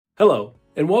Hello,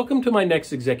 and welcome to my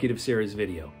next Executive Series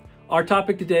video. Our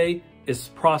topic today is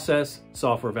process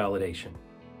software validation.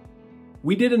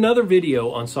 We did another video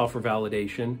on software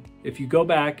validation. If you go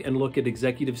back and look at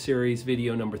Executive Series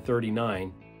video number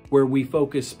 39, where we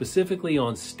focus specifically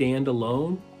on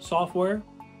standalone software.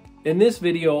 In this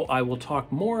video, I will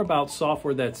talk more about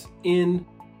software that's in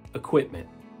equipment,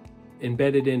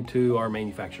 embedded into our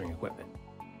manufacturing equipment.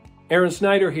 Aaron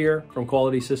Snyder here from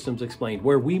Quality Systems Explained,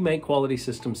 where we make quality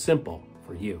systems simple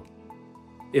for you.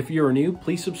 If you're new,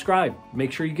 please subscribe.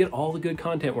 Make sure you get all the good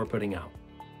content we're putting out.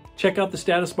 Check out the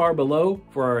status bar below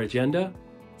for our agenda.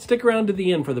 Stick around to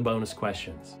the end for the bonus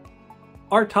questions.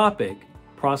 Our topic,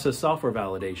 process software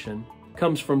validation,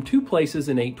 comes from two places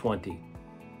in 820,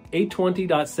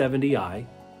 820.70i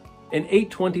and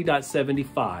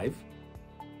 820.75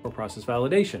 for process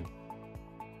validation.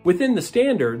 Within the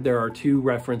standard, there are two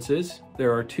references.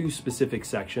 There are two specific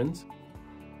sections,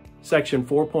 section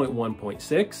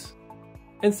 4.1.6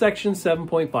 and section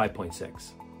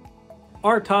 7.5.6.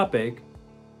 Our topic,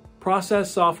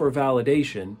 process software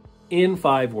validation in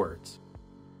 5 words.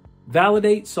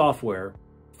 Validate software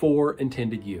for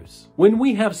intended use. When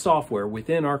we have software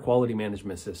within our quality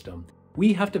management system,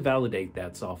 we have to validate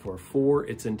that software for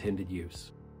its intended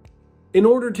use. In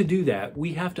order to do that,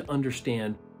 we have to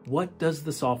understand what does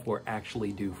the software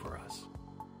actually do for us.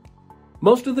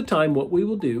 Most of the time, what we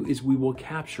will do is we will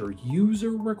capture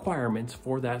user requirements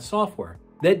for that software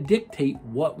that dictate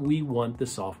what we want the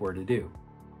software to do.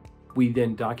 We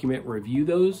then document, review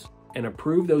those, and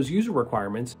approve those user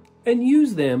requirements and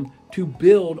use them to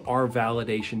build our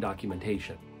validation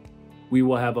documentation. We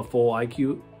will have a full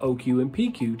IQ, OQ, and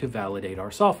PQ to validate our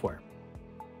software.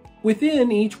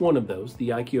 Within each one of those, the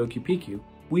IQ, OQ, PQ,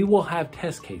 we will have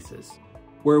test cases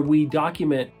where we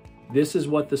document this is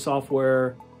what the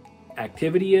software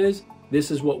activity is, this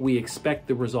is what we expect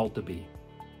the result to be.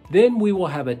 Then we will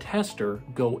have a tester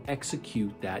go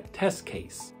execute that test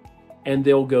case. And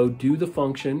they'll go do the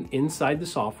function inside the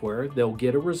software, they'll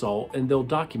get a result, and they'll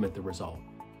document the result.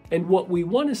 And what we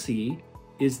want to see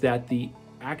is that the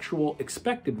actual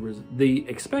expected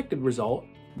result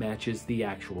matches the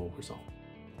actual result.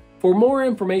 For more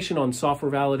information on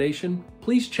software validation,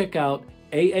 please check out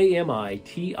AAMI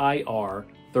TIR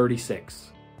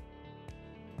 36.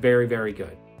 Very, very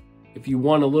good. If you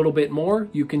want a little bit more,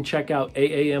 you can check out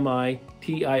AAMI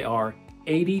TIR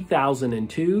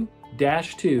 80002-2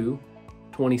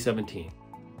 2017.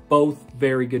 Both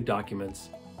very good documents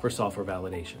for software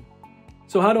validation.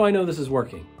 So how do I know this is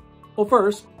working? Well,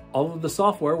 first, all of the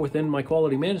software within my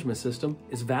quality management system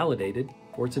is validated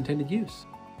for its intended use,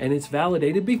 and it's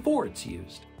validated before it's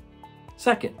used.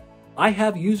 Second, I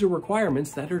have user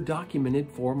requirements that are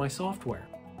documented for my software.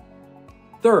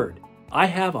 Third, I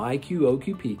have IQ,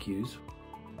 OQ, PQs,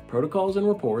 protocols and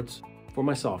reports for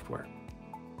my software.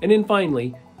 And then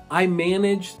finally, I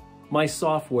manage my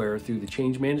software through the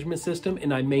change management system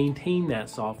and I maintain that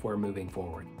software moving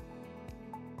forward.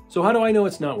 So how do I know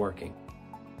it's not working?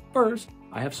 First,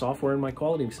 I have software in my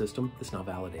quality system that's not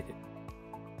validated.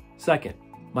 Second,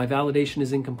 my validation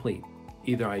is incomplete.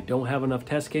 Either I don't have enough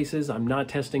test cases, I'm not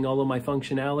testing all of my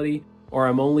functionality, or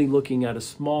I'm only looking at a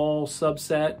small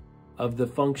subset of the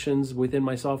functions within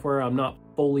my software. I'm not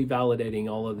fully validating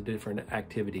all of the different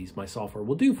activities my software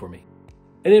will do for me.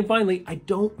 And then finally, I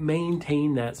don't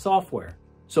maintain that software.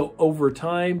 So over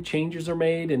time, changes are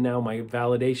made and now my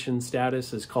validation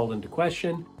status is called into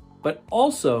question. But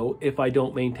also, if I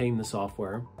don't maintain the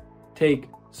software, take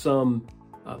some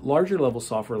larger level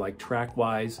software like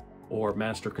TrackWise or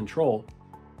Master Control,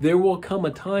 there will come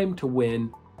a time to when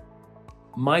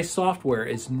my software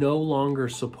is no longer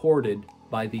supported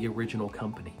by the original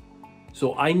company.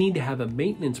 So I need to have a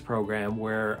maintenance program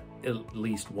where at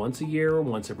least once a year,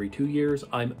 once every 2 years,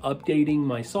 I'm updating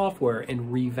my software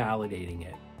and revalidating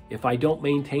it. If I don't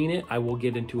maintain it, I will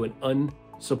get into an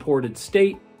unsupported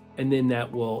state, and then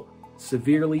that will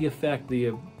severely affect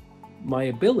my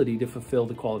ability to fulfill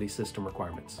the quality system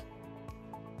requirements.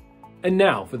 And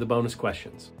now for the bonus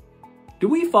questions. Do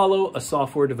we follow a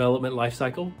software development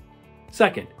lifecycle?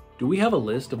 Second, do we have a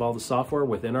list of all the software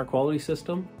within our quality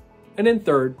system? And then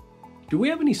third, do we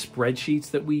have any spreadsheets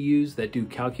that we use that do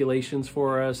calculations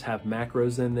for us, have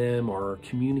macros in them, or are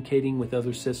communicating with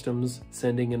other systems,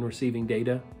 sending and receiving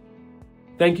data?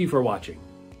 Thank you for watching.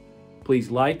 Please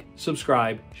like,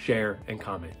 subscribe, share, and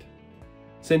comment.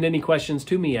 Send any questions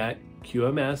to me at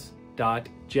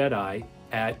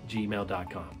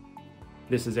qms.jedi@gmail.com.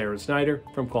 This is Aaron Snyder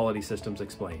from Quality Systems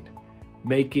Explained,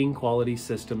 making quality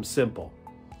systems simple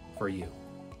for you.